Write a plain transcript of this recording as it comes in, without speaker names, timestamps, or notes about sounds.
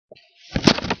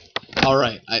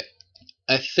Alright,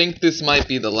 I think this might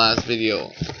be the last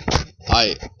video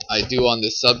I do on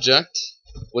this subject.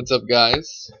 What's up,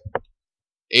 guys?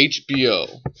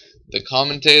 HBO. The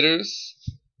commentators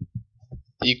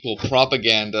equal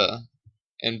propaganda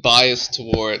and bias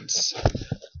towards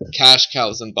cash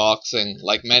cows in boxing,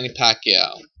 like Manny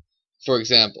Pacquiao, for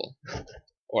example,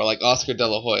 or like Oscar De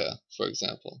La Hoya, for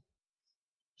example.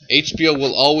 HBO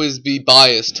will always be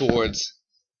biased towards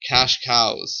cash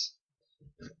cows,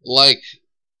 like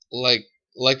a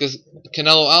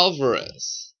Canelo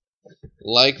Alvarez,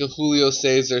 like a Julio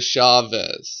Cesar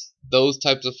Chavez. Those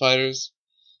types of fighters,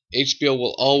 HBO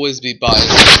will always be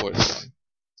biased towards them.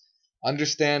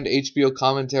 Understand, HBO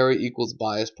commentary equals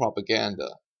biased propaganda.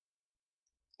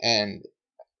 And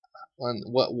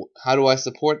how do I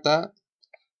support that?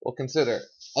 Well, consider,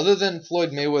 other than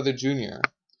Floyd Mayweather Jr.,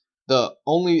 the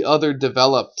only other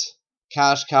developed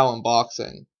cash cow in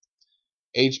boxing,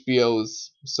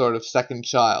 HBO's sort of second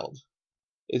child,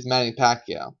 is Manny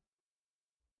Pacquiao.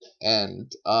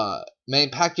 And Manny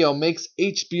Pacquiao makes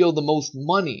HBO the most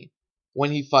money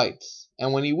when he fights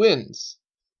and when he wins.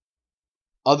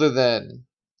 Other than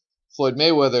Floyd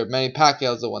Mayweather, Manny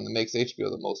Pacquiao is the one that makes HBO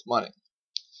the most money.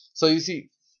 So you see,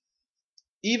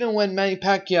 even when Manny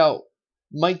Pacquiao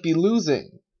might be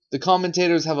losing, the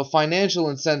commentators have a financial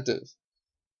incentive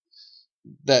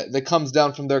that comes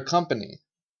down from their company,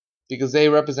 because they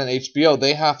represent HBO.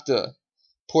 They have to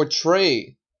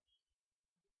portray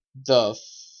the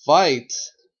fight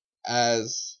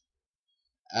as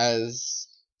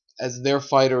their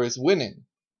fighter is winning,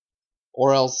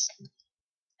 or else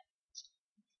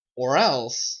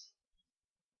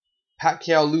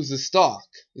Pacquiao loses stock.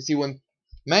 You see, when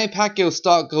Manny Pacquiao's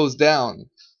stock goes down,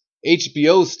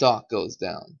 HBO's stock goes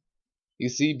down. You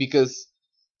see, because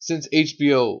since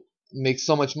HBO makes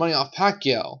so much money off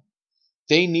Pacquiao,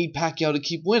 they need Pacquiao to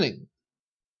keep winning.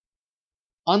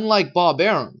 Unlike Bob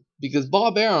Arum, because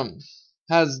Bob Arum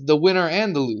has the winner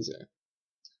and the loser.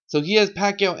 So he has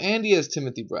Pacquiao and he has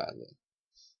Timothy Bradley.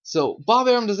 So Bob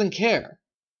Arum doesn't care.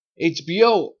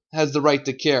 HBO has the right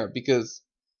to care, because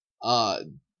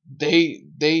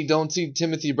they don't see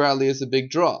Timothy Bradley as a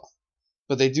big draw,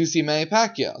 but they do see Manny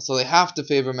Pacquiao, so they have to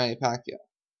favor Manny Pacquiao.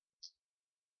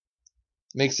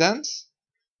 Make sense?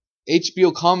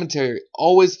 HBO commentary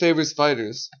always favors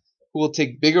fighters who will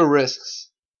take bigger risks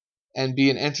and be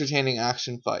in entertaining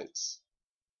action fights.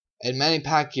 And Manny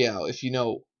Pacquiao, if you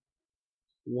know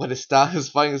what his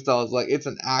fighting style is like, it's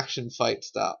an action fight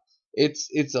style.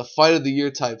 It's a fight of the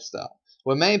year type style.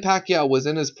 When Manny Pacquiao was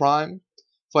in his prime,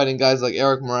 fighting guys like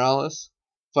Eric Morales,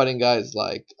 fighting guys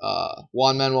like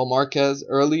Juan Manuel Marquez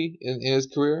early in his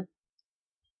career,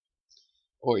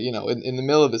 or in the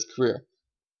middle of his career,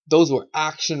 those were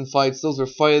action fights. Those were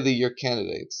fight of the year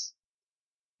candidates.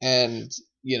 And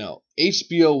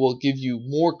HBO will give you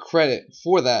more credit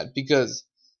for that, because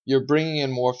you're bringing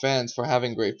in more fans for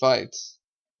having great fights,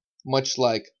 much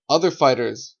like other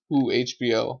fighters who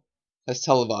HBO has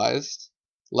televised,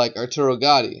 like Arturo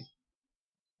Gatti,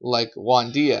 like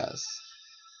Juan Diaz,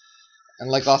 and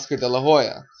like Oscar De La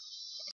Hoya.